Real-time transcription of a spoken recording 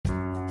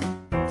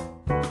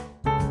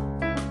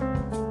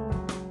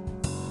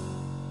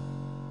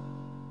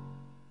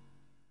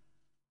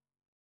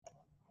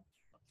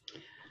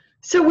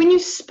So when you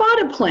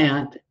spot a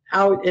plant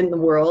out in the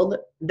world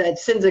that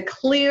sends a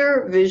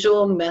clear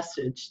visual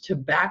message to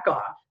back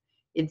off,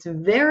 it's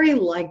very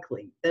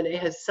likely that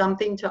it has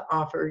something to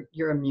offer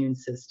your immune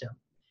system.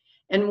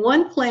 And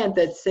one plant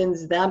that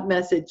sends that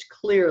message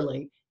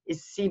clearly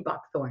is sea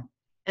buckthorn.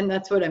 And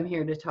that's what I'm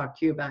here to talk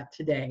to you about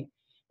today.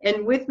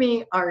 And with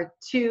me are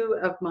two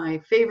of my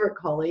favorite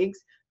colleagues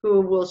who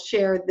will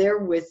share their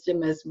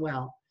wisdom as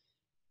well.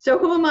 So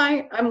who am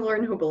I? I'm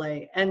Lauren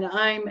Hubele, and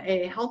I'm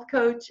a health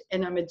coach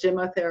and I'm a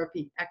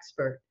gemmotherapy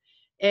expert.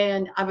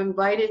 And I've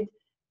invited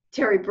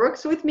Terry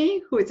Brooks with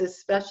me, who is a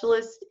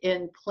specialist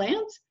in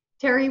plants.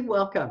 Terry,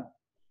 welcome.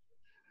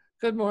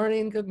 Good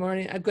morning,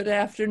 good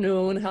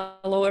afternoon.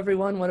 Hello,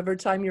 everyone, whatever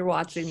time you're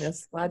watching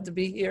this. Glad to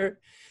be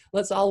here.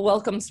 Let's all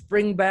welcome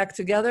spring back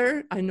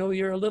together. I know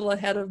you're a little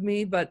ahead of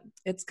me, but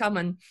it's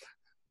coming.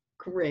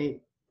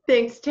 Great.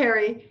 Thanks,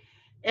 Terry.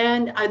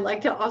 And I'd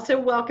like to also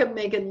welcome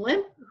Megan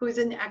Limp, who's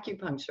an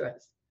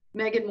acupuncturist.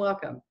 Megan,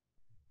 welcome.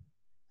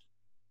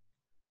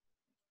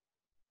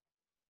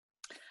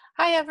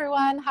 Hi,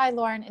 everyone. Hi,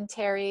 Lauren and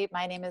Terry.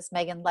 My name is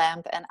Megan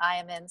Lemp, and I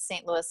am in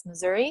St. Louis,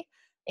 Missouri,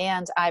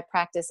 and I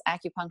practice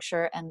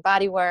acupuncture and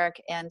bodywork.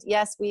 And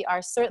yes, we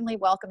are certainly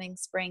welcoming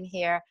spring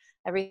here.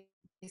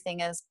 Everything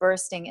is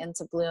bursting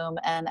into bloom,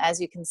 and as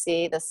you can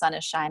see, the sun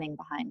is shining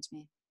behind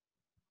me.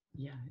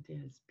 Yeah, it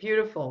is.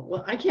 Beautiful.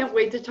 Well, I can't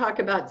wait to talk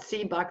about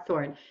sea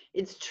buckthorn.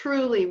 It's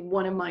truly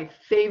one of my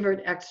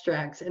favorite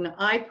extracts, and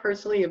I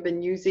personally have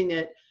been using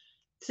it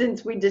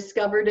since we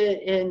discovered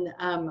it in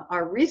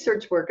our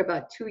research work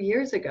about 2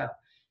 years ago.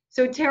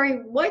 So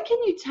Terry, what can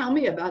you tell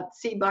me about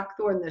sea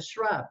buckthorn, the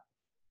shrub?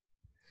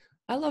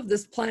 I love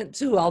this plant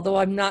too, although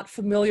I'm not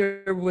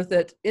familiar with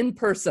it in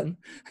person.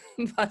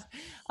 But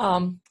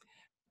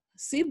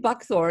sea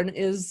buckthorn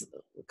is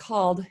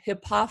called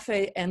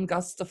Hippophis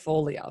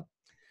angustifolia.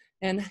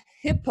 And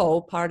hippo,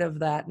 part of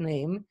that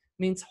name,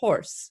 means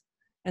horse.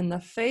 And the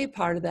fey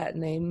part of that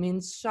name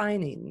means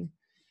shining.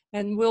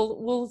 And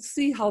we'll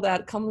see how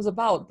that comes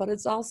about, but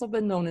it's also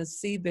been known as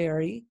sea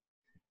berry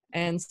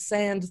and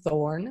sand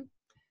thorn.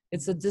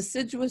 It's a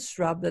deciduous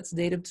shrub that's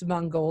native to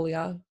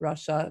Mongolia,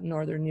 Russia,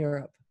 Northern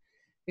Europe.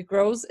 It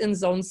grows in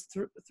zones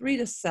 3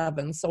 to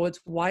 7, so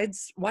it's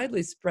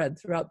widely spread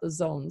throughout the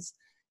zones.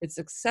 It's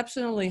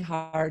exceptionally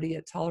hardy.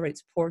 It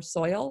tolerates poor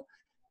soil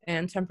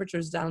and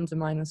temperatures down to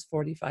minus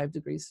 45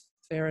 degrees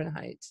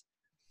Fahrenheit.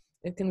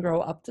 It can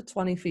grow up to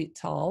 20 feet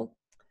tall.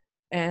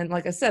 And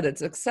like I said,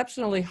 it's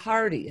exceptionally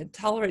hardy. It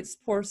tolerates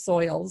poor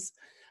soils.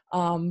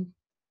 And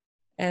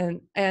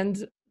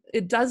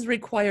it does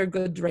require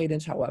good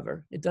drainage,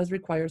 however. It does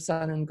require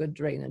sun and good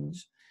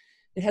drainage.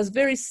 It has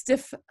very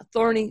stiff,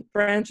 thorny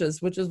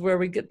branches, which is where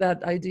we get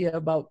that idea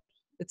about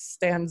it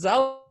stands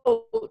out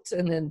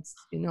and then,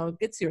 it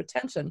gets your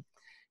attention.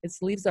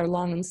 Its leaves are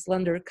long and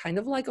slender, kind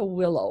of like a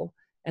willow.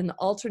 And the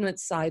alternate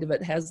side of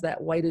it has that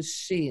whitish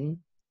sheen,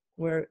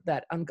 where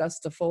that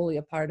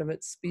angustifolia part of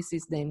its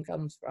species name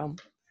comes from.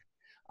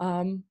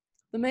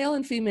 The male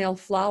and female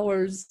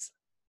flowers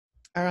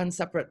are on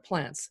separate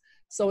plants.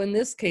 So in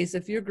this case,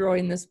 if you're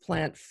growing this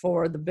plant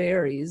for the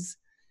berries,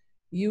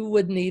 you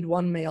would need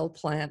one male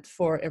plant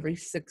for every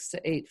 6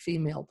 to 8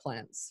 female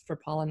plants for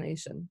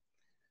pollination.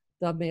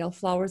 The male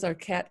flowers are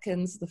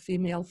catkins. The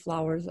female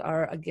flowers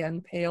are, again,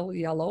 pale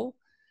yellow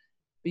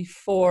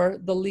before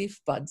the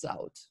leaf buds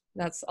out.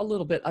 That's a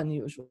little bit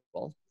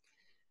unusual.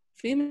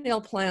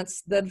 Female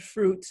plants then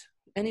fruit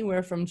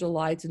anywhere from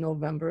July to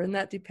November, and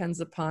that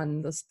depends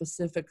upon the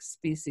specific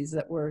species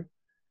that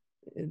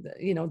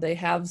they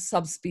have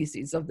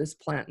subspecies of this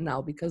plant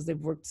now because they've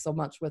worked so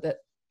much with it.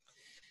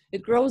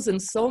 It grows in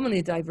so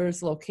many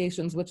diverse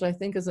locations, which I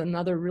think is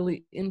another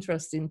really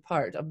interesting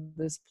part of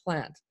this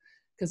plant,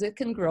 because it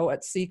can grow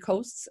at sea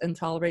coasts and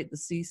tolerate the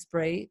sea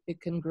spray.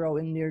 It can grow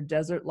in near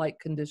desert-like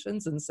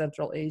conditions in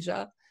Central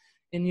Asia.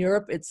 In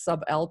Europe, it's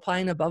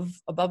subalpine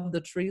above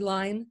the tree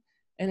line,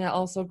 and it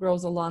also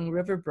grows along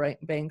river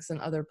banks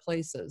and other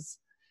places.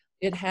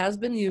 It has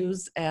been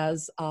used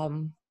as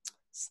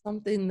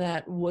something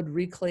that would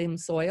reclaim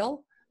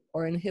soil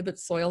or inhibit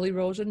soil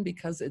erosion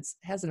because it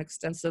has an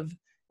extensive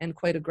and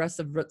quite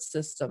aggressive root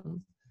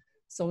system.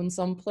 So in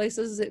some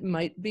places, it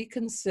might be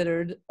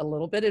considered a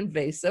little bit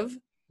invasive.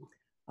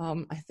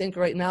 I think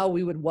right now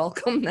we would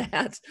welcome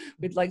that.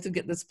 We'd like to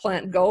get this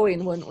plant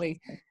going, wouldn't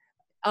we?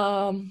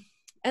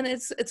 And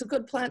it's a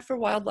good plant for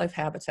wildlife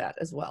habitat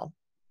as well.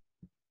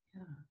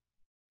 Yeah,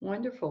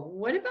 wonderful.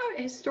 What about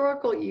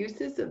historical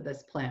uses of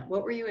this plant?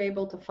 What were you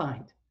able to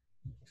find?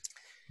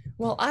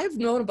 Well, I've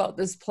known about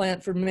this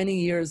plant for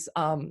many years.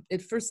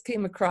 It first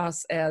came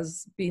across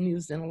as being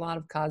used in a lot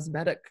of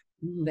cosmetic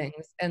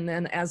things, and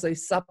then as a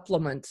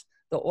supplement,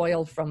 the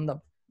oil from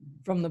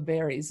the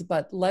berries.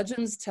 But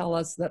legends tell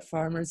us that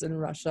farmers in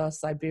Russia,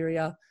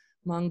 Siberia,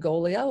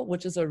 Mongolia,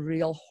 which is a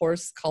real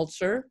horse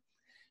culture,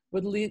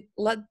 would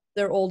let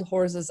their old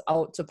horses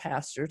out to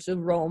pasture, to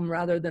roam,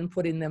 rather than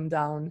putting them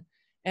down.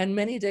 And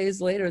many days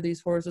later,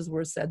 these horses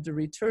were said to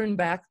return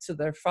back to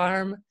their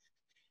farm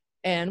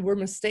and were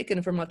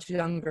mistaken for much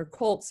younger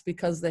colts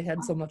because they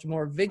had so much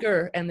more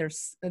vigor, and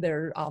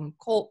their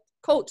colt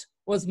coat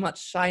was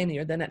much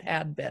shinier than it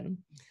had been.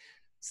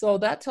 So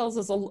that tells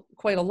us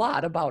quite a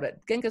lot about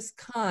it. Genghis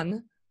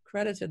Khan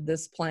credited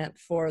this plant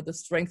for the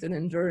strength and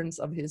endurance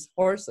of his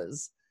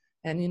horses.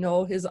 And you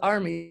know, his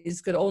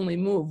armies could only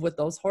move with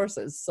those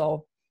horses.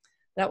 So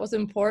that was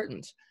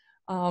important.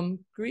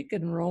 Greek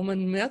and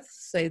Roman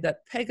myths say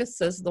that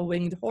Pegasus, the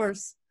winged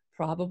horse,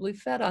 probably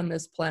fed on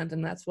this plant,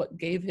 and that's what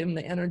gave him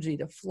the energy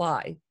to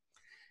fly.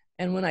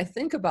 And when I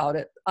think about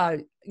it,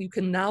 you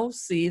can now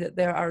see that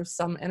there are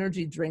some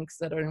energy drinks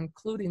that are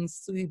including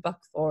sea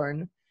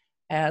buckthorn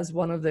as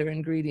one of their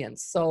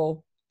ingredients.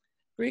 So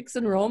Greeks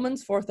and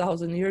Romans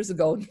 4,000 years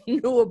ago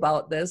knew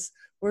about this.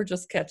 We're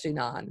just catching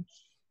on.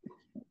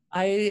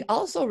 I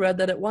also read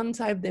that at one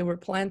time they were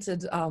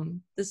planted,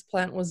 this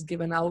plant was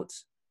given out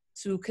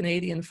to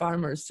Canadian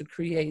farmers to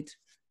create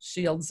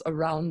shields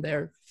around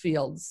their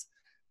fields.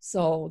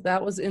 So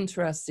that was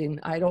interesting.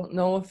 I don't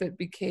know if it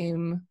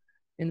became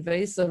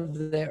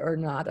invasive there or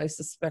not. I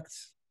suspect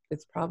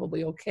it's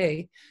probably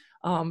okay.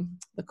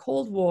 The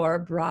Cold War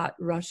brought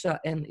Russia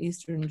and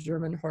Eastern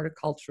German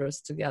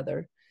horticulturists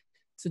together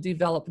to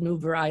develop new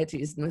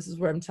varieties. And this is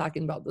where I'm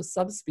talking about the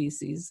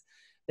subspecies.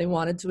 They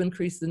wanted to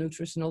increase the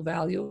nutritional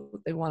value.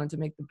 They wanted to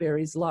make the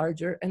berries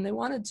larger, and they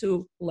wanted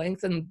to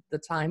lengthen the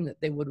time that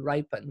they would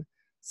ripen.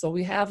 So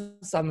we have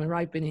some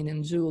ripening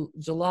in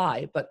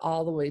July, but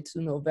all the way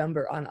to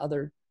November on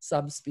other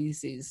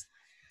subspecies.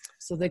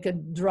 So they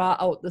could draw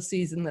out the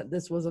season that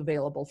this was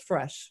available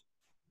fresh.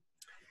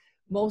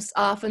 Most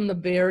often the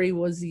berry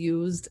was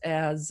used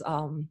as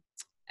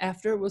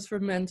after it was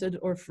fermented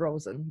or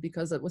frozen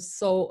because it was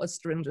so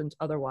astringent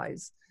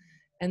otherwise.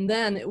 And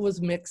then it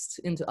was mixed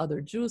into other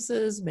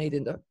juices, made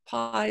into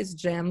pies,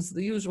 jams,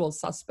 the usual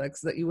suspects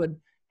that you would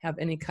have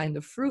any kind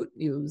of fruit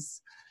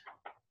use.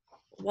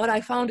 What I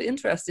found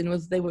interesting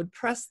was they would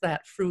press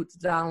that fruit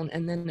down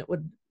and then it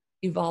would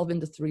evolve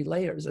into 3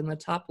 layers, and the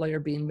top layer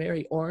being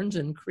very orange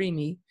and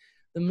creamy,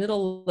 the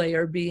middle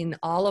layer being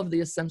all of the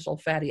essential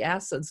fatty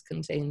acids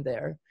contained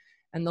there,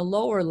 and the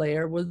lower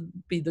layer would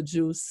be the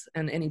juice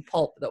and any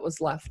pulp that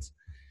was left.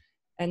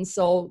 And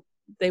so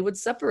they would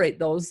separate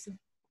those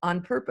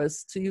on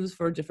purpose to use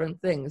for different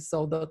things.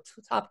 So the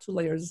top 2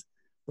 layers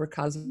were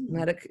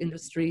cosmetic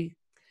industry,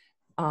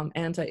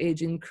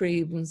 anti-aging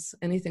creams,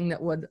 anything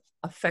that would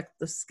affect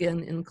the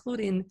skin,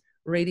 including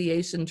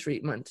radiation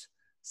treatment.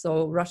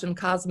 So Russian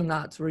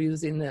cosmonauts were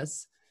using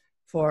this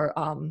for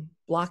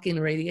blocking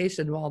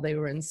radiation while they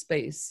were in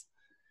space.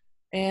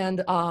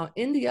 And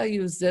India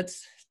used it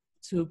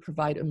to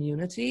provide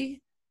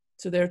immunity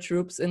to their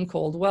troops in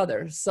cold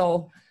weather.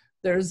 So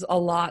there's a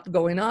lot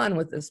going on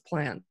with this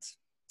plant.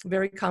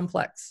 Very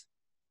complex.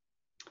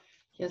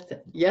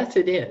 Yes,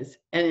 it is.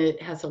 And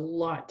it has a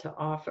lot to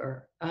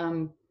offer.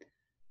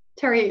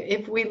 Terry,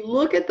 if we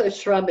look at the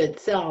shrub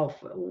itself,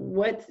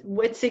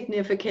 what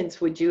significance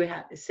would you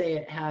say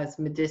it has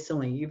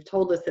medicinally? You've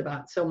told us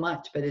about so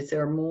much, but is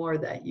there more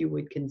that you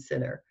would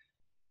consider?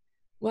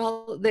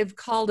 Well, they've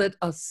called it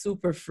a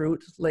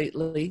superfruit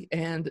lately,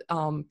 and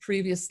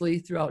previously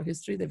throughout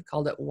history, they've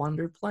called it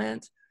wonder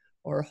plant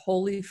or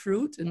holy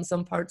fruit in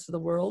some parts of the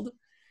world.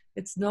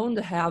 It's known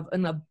to have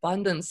an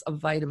abundance of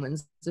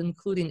vitamins,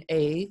 including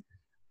A,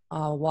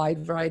 a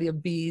wide variety of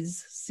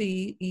Bs,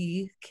 C,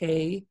 E,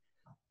 K,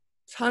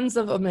 tons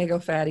of omega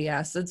fatty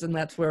acids, and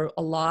that's where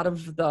a lot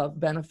of the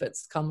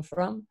benefits come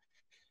from.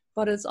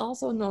 But it's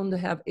also known to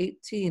have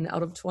 18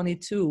 out of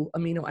 22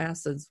 amino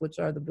acids, which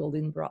are the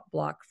building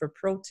block for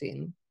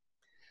protein,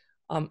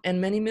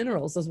 and many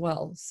minerals as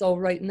well. So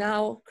right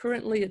now,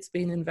 currently it's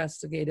being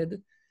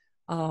investigated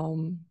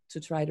to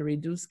try to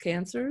reduce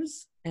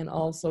cancers and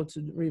also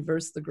to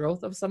reverse the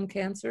growth of some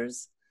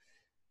cancers.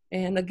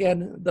 And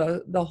again,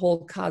 the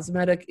whole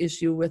cosmetic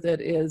issue with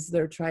it is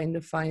they're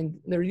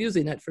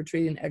using it for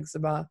treating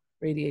eczema,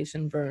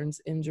 radiation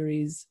burns,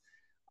 injuries,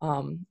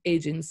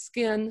 aging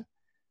skin,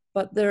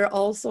 but they're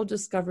also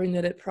discovering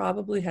that it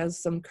probably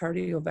has some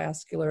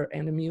cardiovascular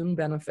and immune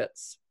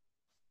benefits.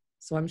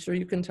 So I'm sure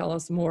you can tell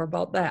us more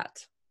about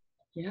that.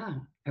 Yeah,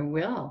 I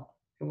will.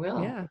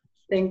 Yeah.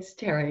 Thanks,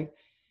 Terry.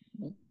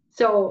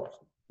 So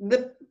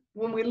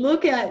when we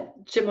look at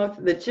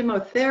the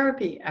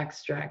chemotherapy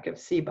extract of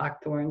sea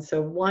buckthorn,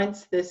 so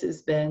once this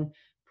has been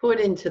put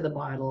into the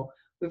bottle,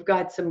 we've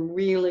got some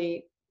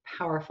really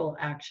powerful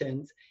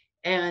actions.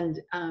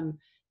 And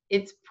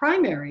its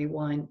primary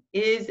one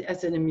is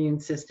as an immune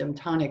system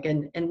tonic.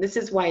 And this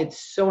is why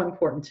it's so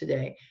important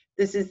today.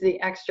 This is the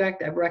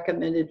extract I've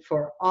recommended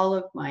for all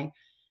of my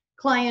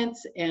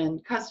clients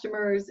and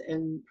customers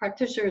and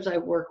practitioners I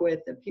work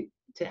with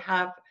to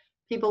have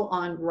people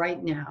on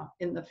right now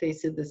in the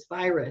face of this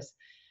virus.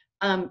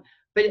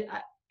 But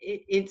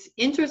it's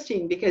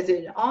interesting because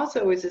it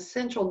also is a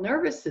central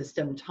nervous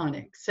system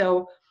tonic.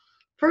 So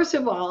first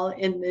of all,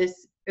 in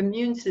this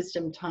immune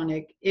system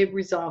tonic, it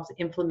resolves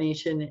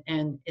inflammation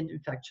and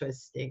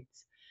infectious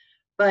states.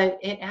 But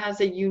it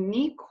has a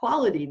unique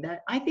quality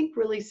that I think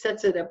really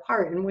sets it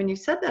apart. And when you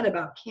said that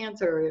about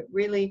cancer, it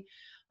really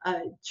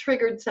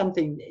triggered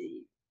something.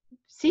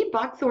 Sea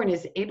buckthorn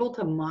is able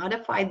to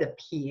modify the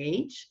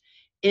pH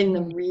in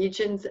the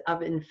regions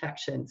of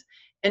infections.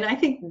 And I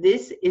think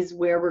this is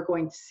where we're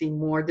going to see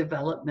more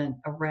development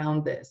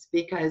around this,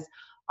 because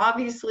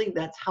obviously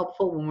that's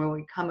helpful when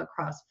we come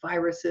across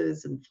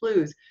viruses and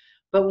flus.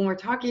 But when we're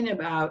talking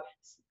about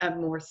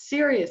more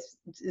serious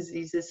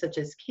diseases such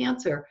as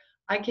cancer,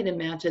 I can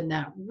imagine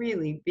that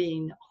really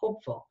being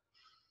hopeful.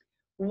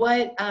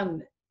 What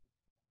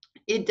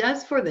it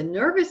does for the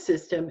nervous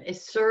system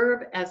is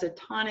serve as a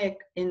tonic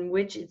in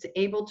which it's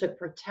able to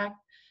protect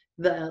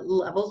the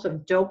levels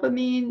of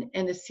dopamine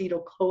and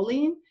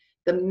acetylcholine,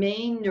 the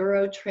main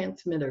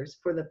neurotransmitters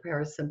for the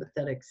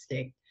parasympathetic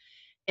state.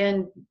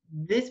 And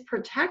this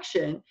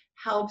protection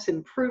helps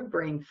improve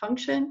brain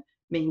function,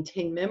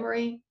 maintain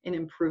memory, and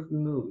improve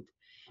mood.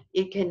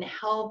 It can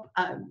help,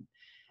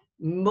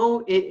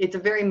 it's a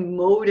very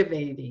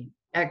motivating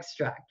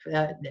extract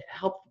that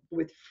helps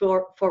with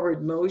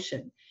forward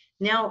motion.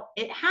 Now,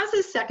 it has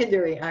a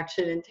secondary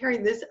action, and Terry,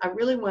 this, I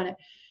really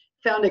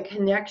found a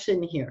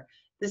connection here.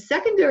 The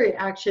secondary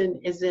action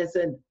is as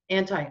an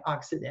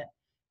antioxidant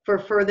for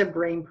further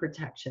brain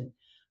protection.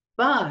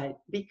 But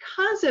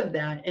because of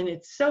that, and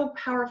it's so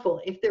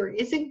powerful, if there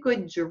isn't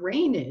good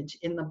drainage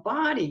in the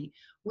body,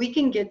 we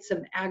can get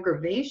some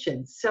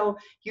aggravation. So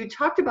you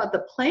talked about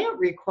the plant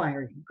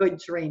requiring good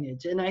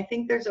drainage, and I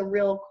think there's a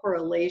real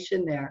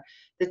correlation there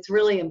that's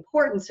really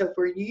important. So if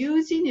we're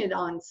using it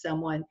on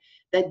someone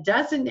that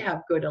doesn't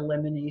have good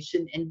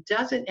elimination and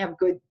doesn't have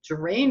good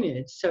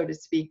drainage, so to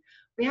speak,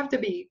 we have to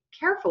be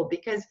careful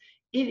because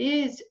it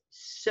is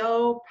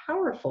so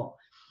powerful.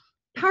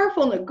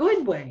 Powerful in a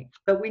good way,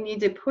 but we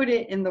need to put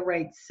it in the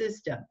right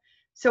system.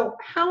 So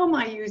how am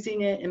I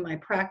using it in my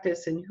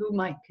practice, and who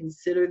might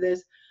consider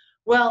this?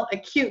 Well,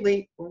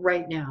 acutely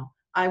right now.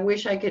 I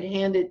wish I could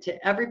hand it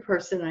to every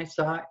person I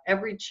saw,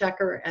 every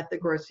checker at the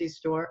grocery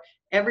store,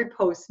 every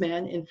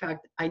postman. In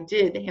fact, I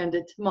did hand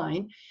it to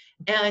mine,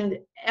 and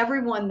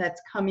everyone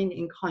that's coming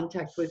in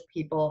contact with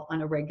people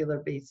on a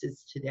regular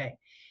basis today.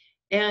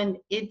 And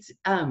it's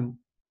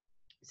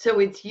so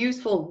it's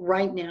useful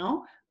right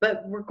now,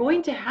 but we're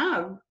going to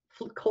have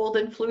cold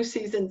and flu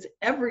seasons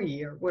every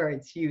year where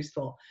it's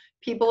useful.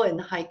 People in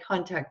high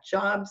contact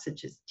jobs,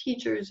 such as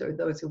teachers or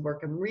those who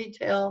work in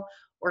retail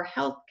or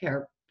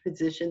healthcare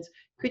positions,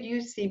 could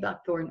use sea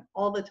buckthorn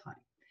all the time.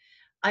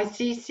 I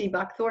see sea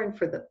buckthorn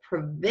for the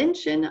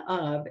prevention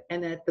of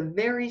and at the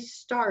very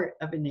start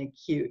of an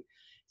acute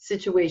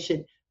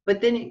situation,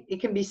 but then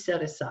it can be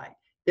set aside.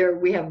 There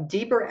we have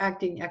deeper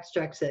acting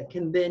extracts that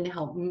can then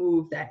help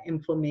move that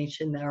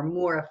inflammation that are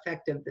more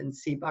effective than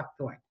sea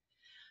buckthorn.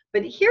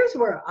 But here's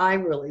where I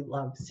really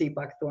love sea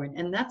buckthorn,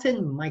 and that's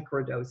in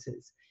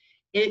microdoses.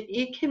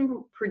 It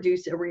can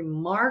produce a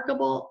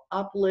remarkable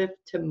uplift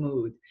to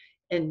mood,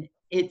 and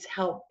it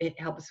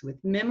helps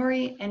with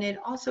memory, and it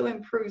also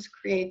improves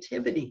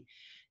creativity.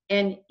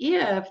 And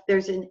if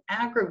there's an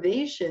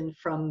aggravation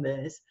from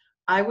this,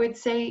 I would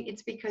say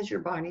it's because your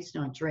body's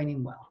not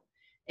draining well.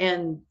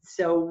 And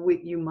so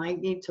you might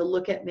need to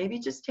look at maybe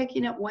just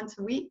taking it once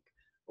a week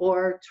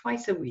or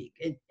twice a week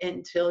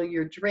until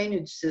your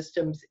drainage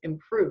systems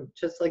improve,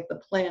 just like the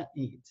plant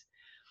needs.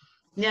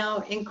 Now,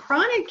 in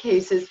chronic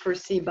cases for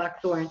sea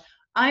buckthorn,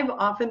 I've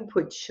often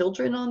put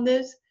children on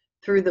this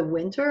through the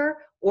winter,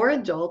 or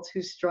adults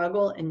who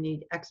struggle and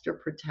need extra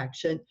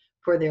protection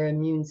for their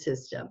immune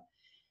system.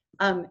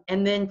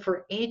 And then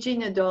for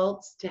aging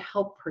adults, to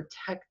help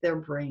protect their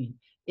brain.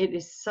 It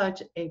is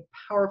such a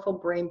powerful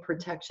brain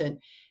protection.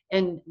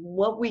 And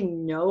what we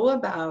know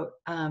about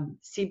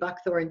sea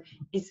buckthorn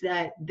is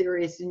that there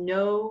is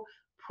no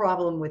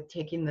problem with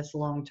taking this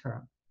long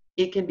term.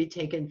 It can be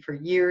taken for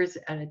years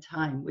at a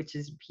time, which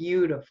is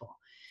beautiful.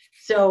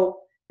 So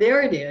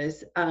there it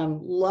is.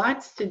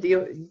 Lots to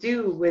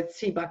do with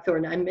sea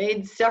buckthorn. I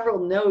made several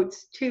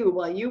notes too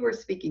while you were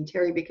speaking,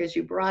 Terry, because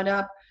you brought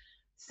up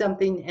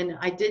something, and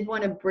I did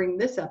want to bring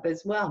this up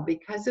as well.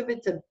 Because of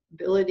its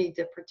ability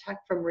to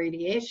protect from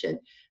radiation,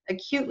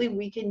 acutely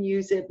we can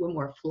use it when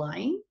we're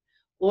flying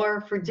or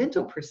for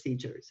dental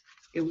procedures.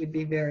 It would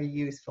be very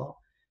useful.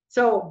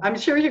 So I'm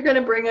sure you're going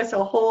to bring us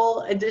a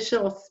whole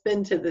additional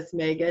spin to this,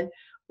 Megan.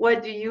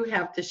 What do you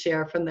have to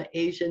share from the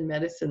Asian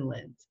medicine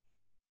lens?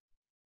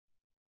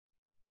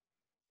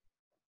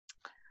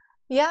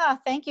 Yeah,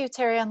 thank you,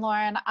 Terry and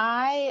Lauren.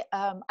 I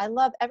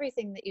love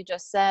everything that you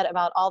just said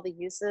about all the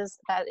uses.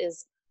 That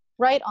is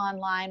right on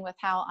line with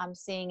how I'm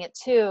seeing it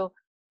too.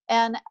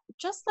 And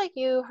just like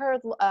you heard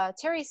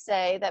Terry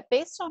say, that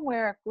based on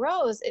where it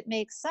grows, it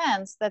makes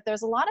sense that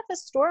there's a lot of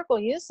historical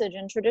usage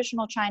in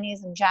traditional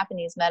Chinese and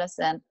Japanese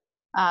medicine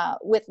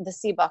with the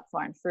sea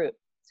buckthorn fruit.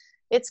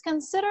 It's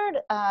considered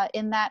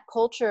in that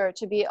culture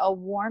to be a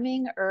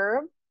warming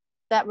herb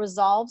that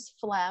resolves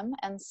phlegm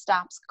and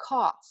stops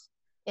cough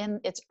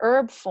in its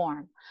herb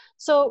form.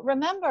 So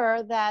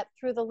remember that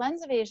through the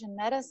lens of Asian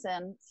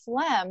medicine,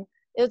 phlegm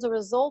is a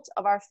result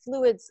of our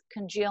fluids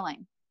congealing.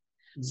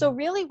 Mm-hmm. So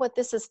really what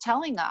this is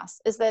telling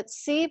us is that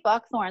sea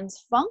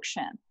buckthorn's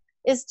function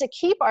is to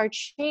keep our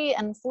qi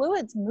and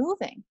fluids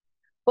moving,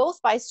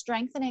 both by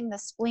strengthening the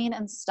spleen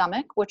and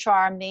stomach, which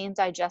are our main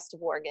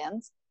digestive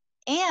organs,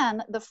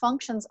 and the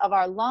functions of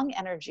our lung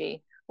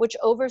energy, which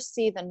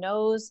oversee the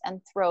nose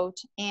and throat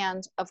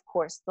and, of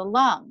course, the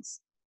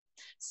lungs.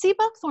 Sea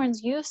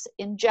buckthorn's use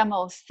in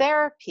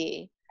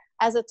gemotherapy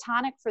as a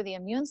tonic for the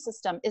immune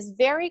system is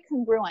very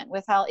congruent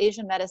with how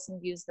Asian medicine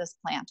views this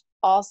plant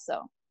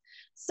also.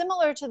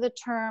 Similar to the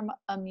term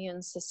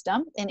immune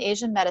system, in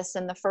Asian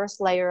medicine, the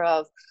first layer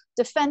of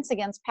defense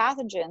against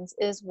pathogens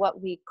is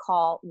what we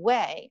call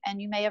wei.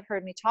 And you may have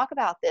heard me talk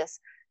about this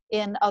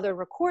in other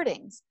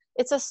recordings.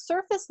 It's a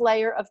surface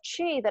layer of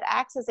qi that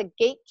acts as a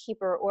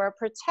gatekeeper or a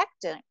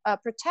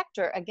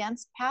protector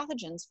against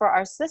pathogens for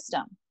our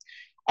system.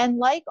 And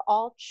like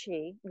all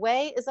qi,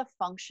 wei is a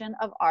function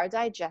of our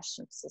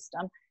digestion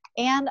system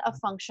and a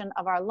function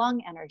of our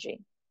lung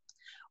energy.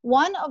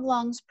 One of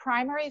lung's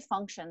primary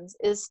functions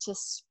is to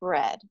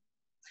spread.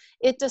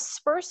 It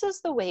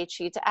disperses the wei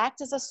qi to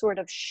act as a sort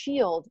of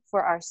shield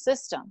for our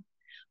system.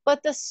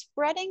 But the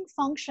spreading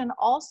function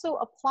also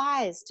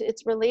applies to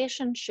its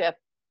relationship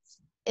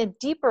in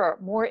deeper,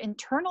 more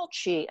internal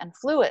qi and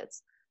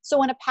fluids. So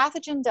when a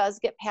pathogen does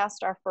get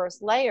past our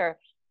first layer,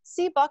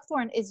 sea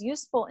buckthorn is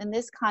useful in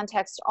this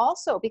context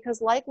also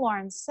because, like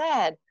Lauren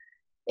said,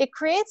 it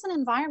creates an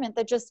environment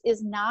that just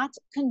is not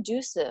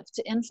conducive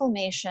to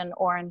inflammation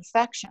or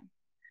infection.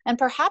 And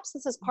perhaps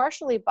this is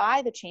partially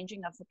by the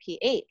changing of the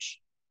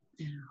pH.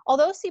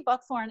 Although sea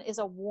buckthorn is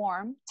a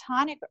warm,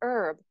 tonic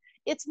herb,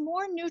 it's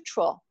more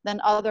neutral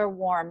than other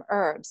warm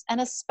herbs. And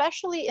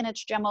especially in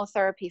its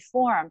gemotherapy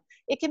form,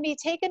 it can be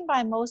taken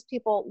by most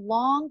people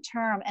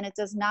long-term and it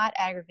does not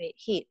aggravate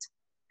heat.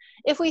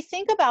 If we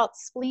think about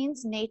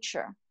spleen's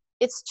nature,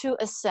 it's to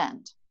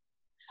ascend.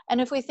 And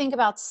if we think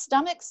about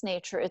stomach's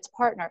nature, its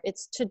partner,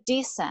 it's to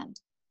descend.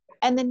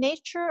 And the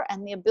nature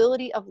and the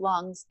ability of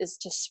lungs is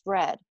to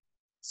spread.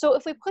 So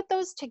if we put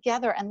those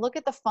together and look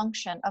at the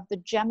function of the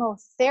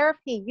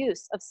gemotherapy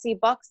use of sea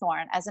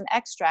buckthorn as an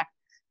extract,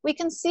 we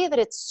can see that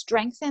it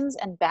strengthens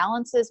and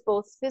balances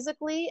both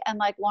physically and,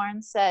 like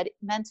Lauren said,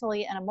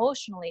 mentally and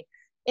emotionally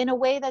in a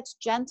way that's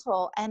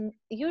gentle and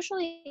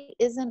usually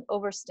isn't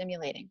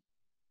overstimulating.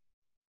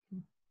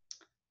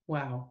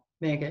 Wow,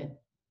 Megan,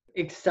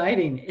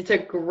 exciting. It's a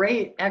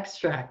great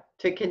extract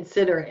to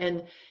consider.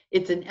 And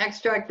it's an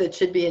extract that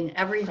should be in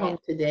every home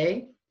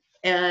today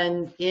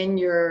and in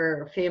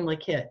your family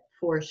kit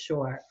for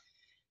sure.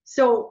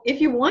 So if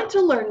you want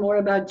to learn more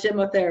about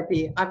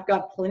gemotherapy, I've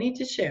got plenty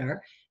to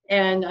share.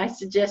 And I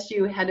suggest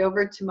you head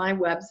over to my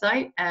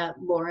website at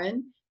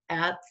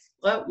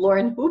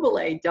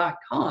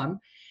laurenhubele.com.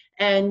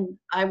 And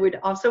I would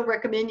also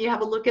recommend you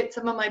have a look at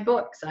some of my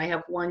books. I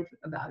have one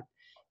about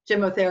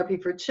gemotherapy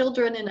for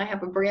children, and I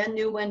have a brand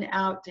new one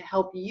out to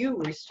help you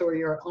restore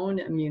your own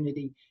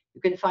immunity.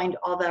 You can find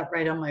all that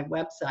right on my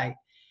website.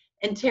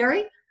 And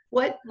Terry,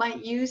 what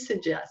might you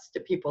suggest to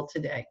people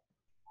today?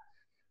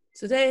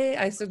 Today,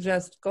 I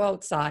suggest go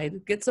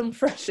outside, get some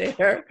fresh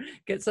air,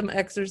 get some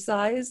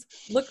exercise,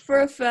 look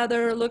for a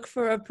feather, look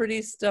for a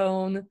pretty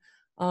stone,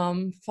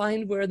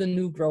 find where the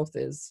new growth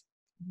is,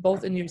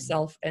 both in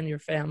yourself and your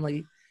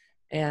family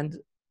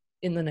and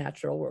in the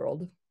natural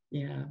world.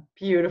 Yeah,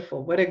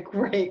 beautiful. What a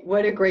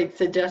great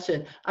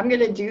suggestion. I'm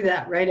going to do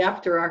that right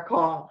after our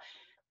call.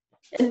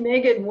 And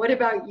Megan, what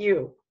about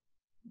you?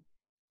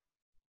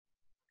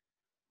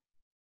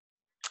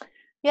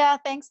 Yeah,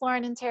 thanks,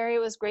 Lauren and Terry. It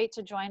was great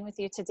to join with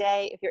you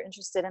today. If you're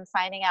interested in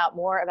finding out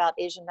more about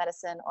Asian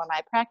medicine or my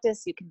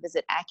practice, you can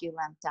visit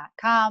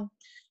AccuLemp.com.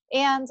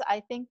 And I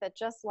think that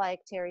just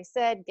like Terry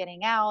said,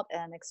 getting out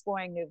and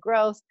exploring new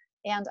growth,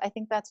 and I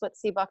think that's what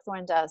sea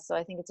buckthorn does. So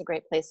I think it's a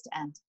great place to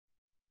end.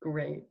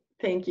 Great.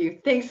 Thank you.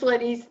 Thanks,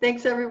 ladies.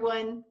 Thanks,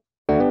 everyone.